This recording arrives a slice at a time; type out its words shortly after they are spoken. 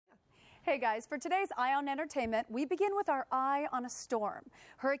Hey guys, for today's Eye on Entertainment, we begin with our Eye on a Storm.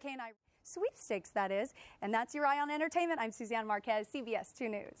 Hurricane sweepstakes, that is. And that's your Eye on Entertainment. I'm Suzanne Marques,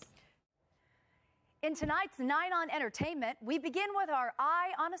 CBS2 News. In tonight's 9 on Entertainment, we begin with our Eye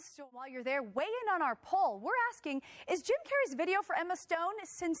on a Storm. While you're there, weigh in on our poll. We're asking, is Jim Carrey's video for Emma Stone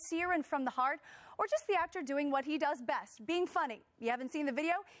sincere and from the heart, or just the actor doing what he does best, being funny? If you haven't seen the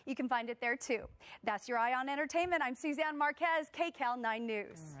video, you can find it there too. That's your Eye on Entertainment. I'm Suzanne Marques, KCAL9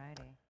 News. All righty.